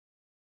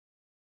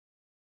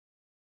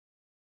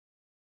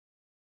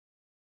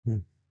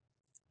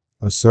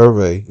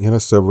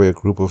a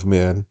group of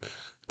men,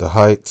 the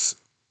heights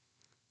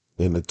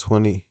in the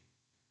 20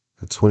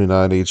 to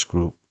 29 age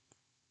group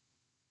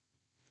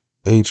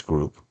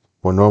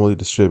were normally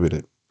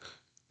distributed.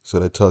 So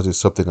that tells you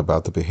something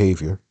about the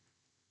behavior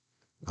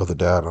of the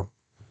data.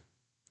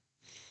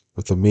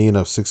 With a mean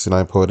of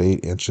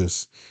 69.8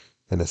 inches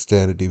and a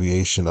standard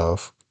deviation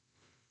of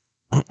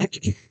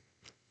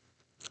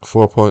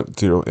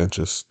 4.0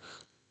 inches,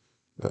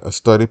 a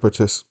study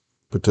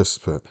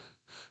participant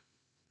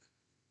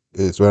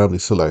is randomly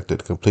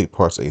selected. Complete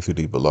parts A through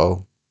D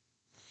below.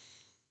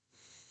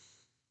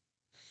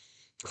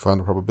 Find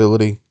the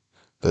probability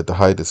that the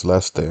height is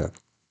less than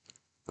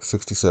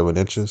 67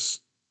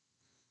 inches.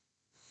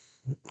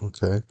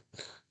 Okay,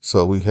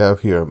 so we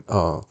have here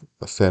a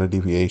standard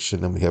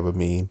deviation, and we have a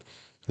mean, and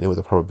then with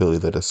a probability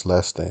that it's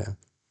less than.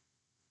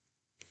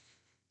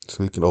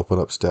 So we can open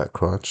up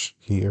StatCrunch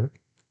here.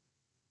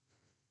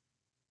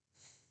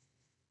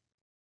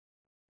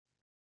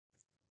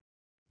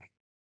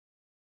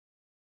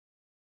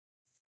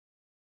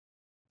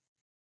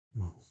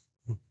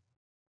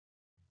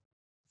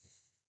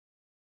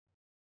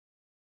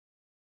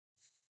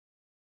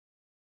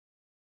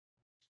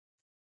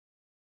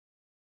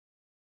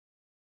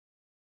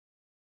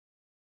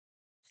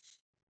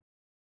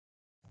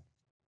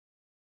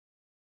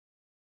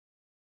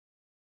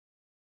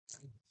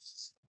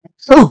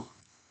 Oh!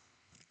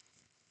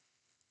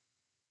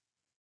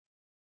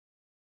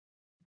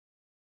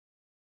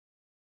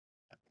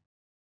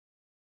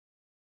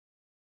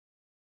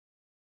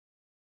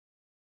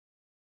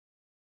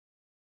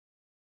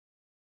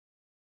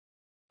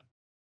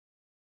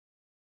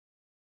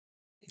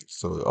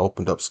 So it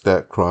opened up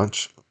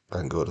StatCrunch. I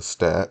can go to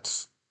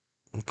Stats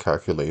and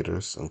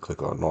Calculators and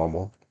click on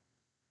Normal.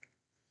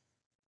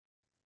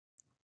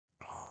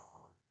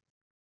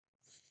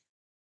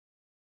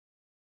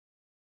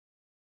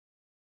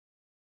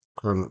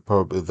 Current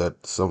probability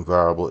that some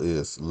variable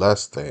is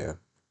less than,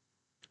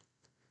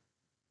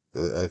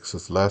 the x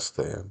is less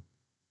than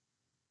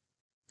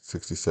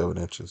 67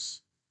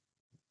 inches.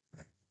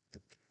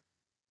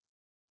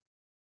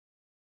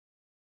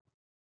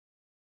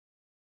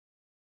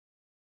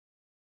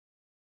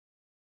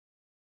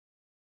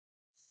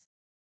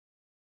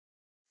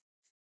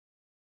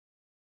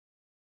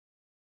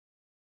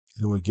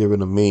 And we're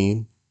given a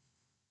mean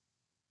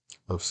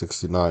of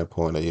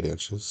 69.8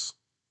 inches.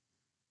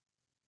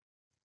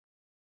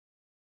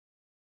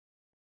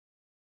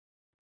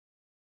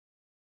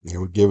 And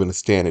we're given a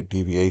standard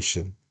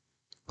deviation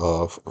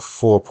of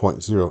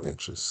 4.0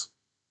 inches.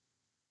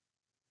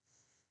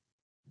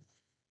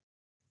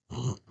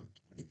 You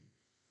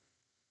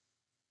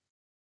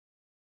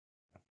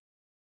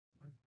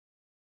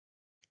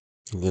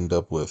end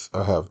up with,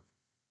 I have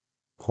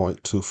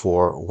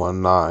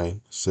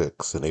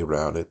 0.24196, and they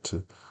round it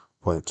to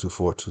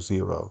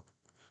 0.2420.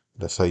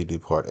 That's how you do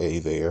part A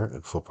there.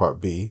 And for part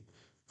B,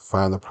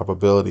 find the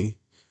probability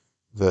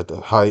that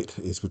the height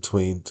is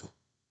between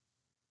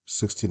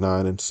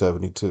 69 and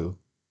 72.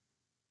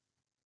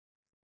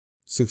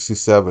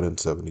 67 and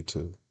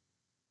 72.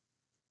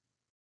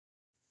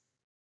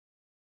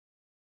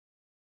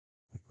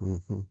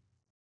 hmm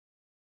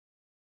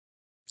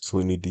So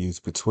we need to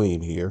use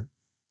between here.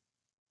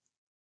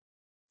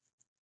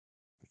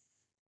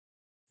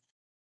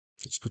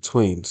 It's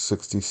between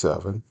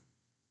 67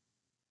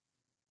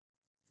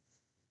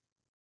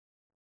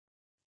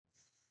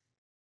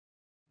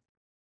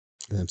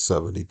 and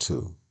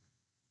 72.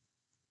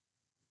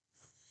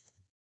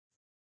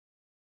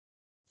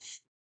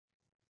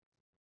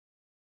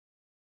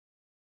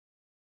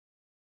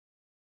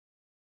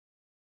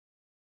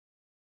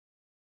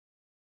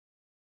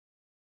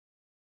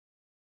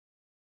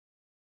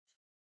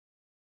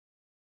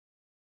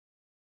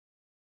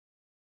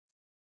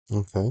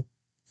 Okay.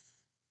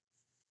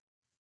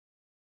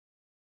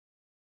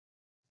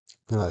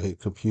 Then I hit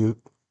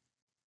compute,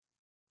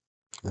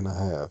 and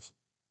I have.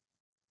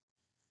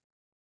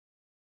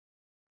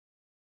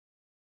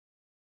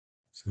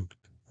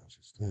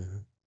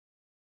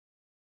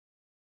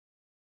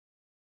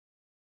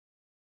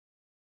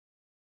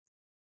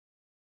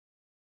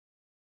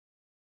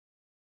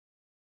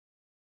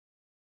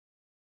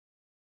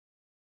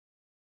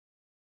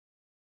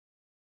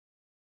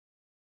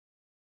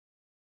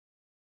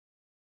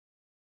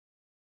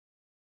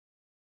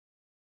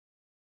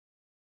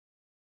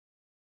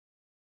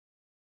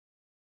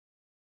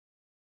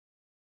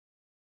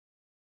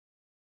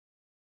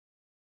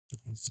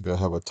 So I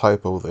have a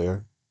typo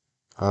there.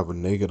 I have a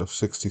negative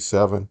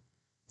 67.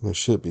 And it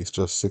should be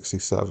just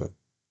 67.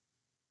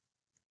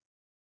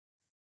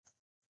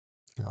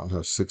 I'll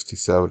have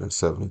 67 and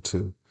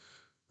 72.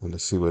 And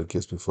let's see what it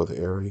gives me for the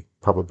area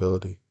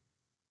probability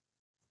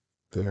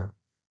there.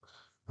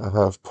 I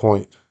have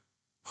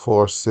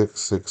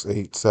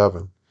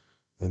 0.46687,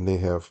 and they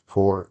have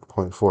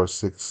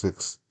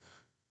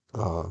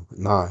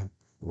 0.4669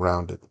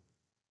 rounded.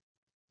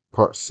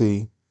 Part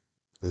C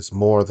is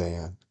more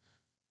than.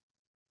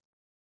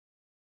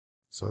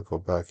 So I go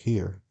back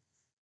here,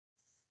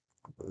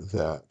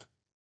 that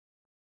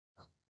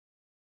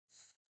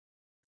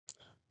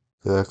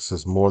The X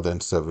is more than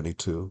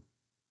 72.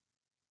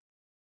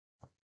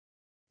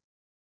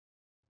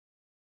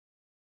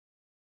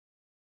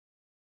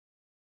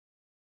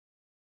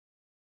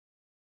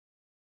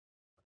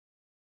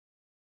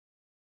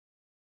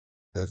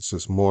 X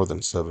is more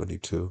than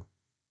 72.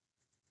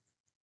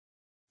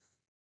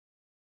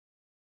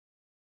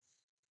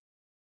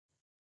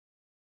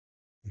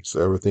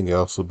 So everything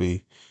else will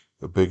be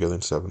bigger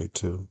than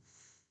 72.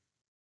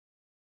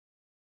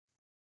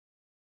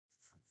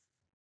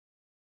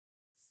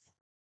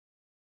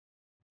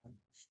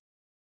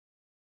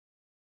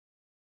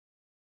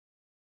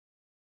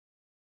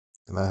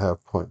 And I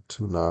have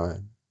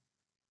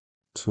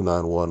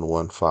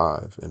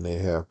 0.29115, and they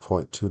have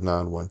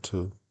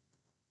 0.2912.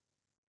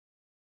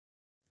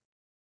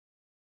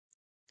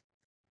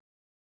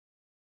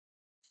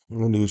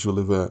 Unusual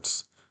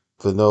events.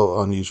 There are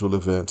no unusual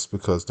events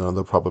because none of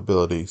the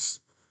probabilities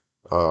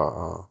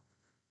are,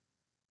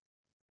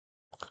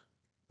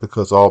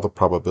 because all the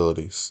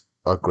probabilities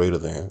are greater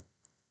than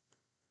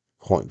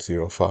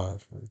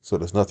 0.05. So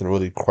there's nothing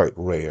really quite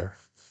rare.